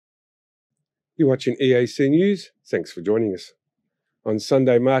You're watching EAC News. Thanks for joining us. On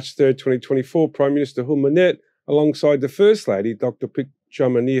Sunday, March 3rd, 2024, Prime Minister Hun Manet, alongside the First Lady, Dr.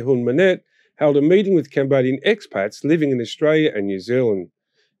 Pichamani Hun Manet, held a meeting with Cambodian expats living in Australia and New Zealand.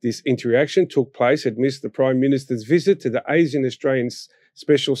 This interaction took place amidst the Prime Minister's visit to the Asian-Australian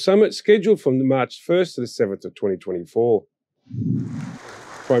Special Summit scheduled from March 1st to the 7th of 2024.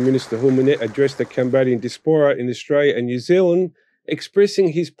 Prime Minister Hun Manet addressed the Cambodian diaspora in Australia and New Zealand, expressing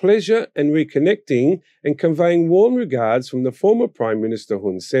his pleasure and reconnecting and conveying warm regards from the former Prime Minister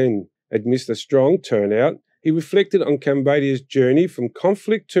Hun Sen. Amidst a strong turnout, he reflected on Cambodia's journey from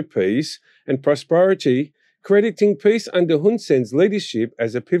conflict to peace and prosperity, crediting peace under Hun Sen's leadership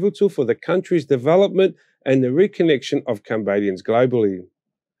as a pivotal for the country's development and the reconnection of Cambodians globally.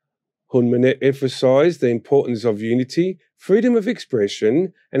 Hun Manet emphasised the importance of unity, freedom of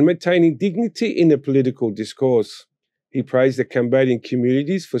expression, and maintaining dignity in the political discourse. He praised the Cambodian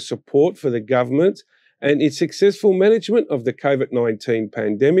communities for support for the government and its successful management of the COVID-19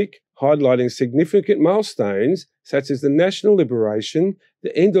 pandemic, highlighting significant milestones such as the national liberation,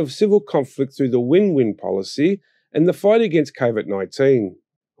 the end of civil conflict through the win-win policy, and the fight against COVID-19.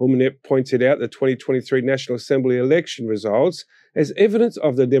 Hun Manet pointed out the 2023 National Assembly election results as evidence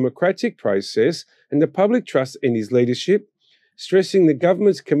of the democratic process and the public trust in his leadership, stressing the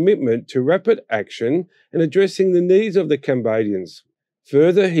government's commitment to rapid action and addressing the needs of the Cambodians.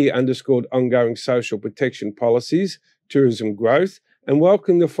 Further, he underscored ongoing social protection policies, tourism growth, and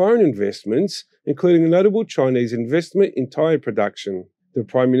welcomed the foreign investments, including a notable Chinese investment in tyre production. The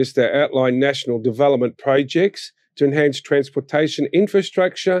Prime Minister outlined national development projects to enhance transportation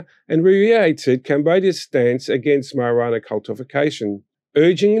infrastructure and reiterated Cambodia's stance against marijuana cultivation,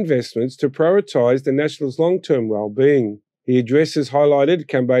 urging investments to prioritise the national's long-term well-being. The addresses highlighted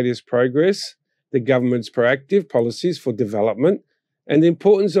Cambodia's progress, the government's proactive policies for development, and the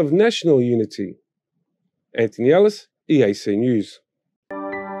importance of national unity. Anthony Ellis, EAC News.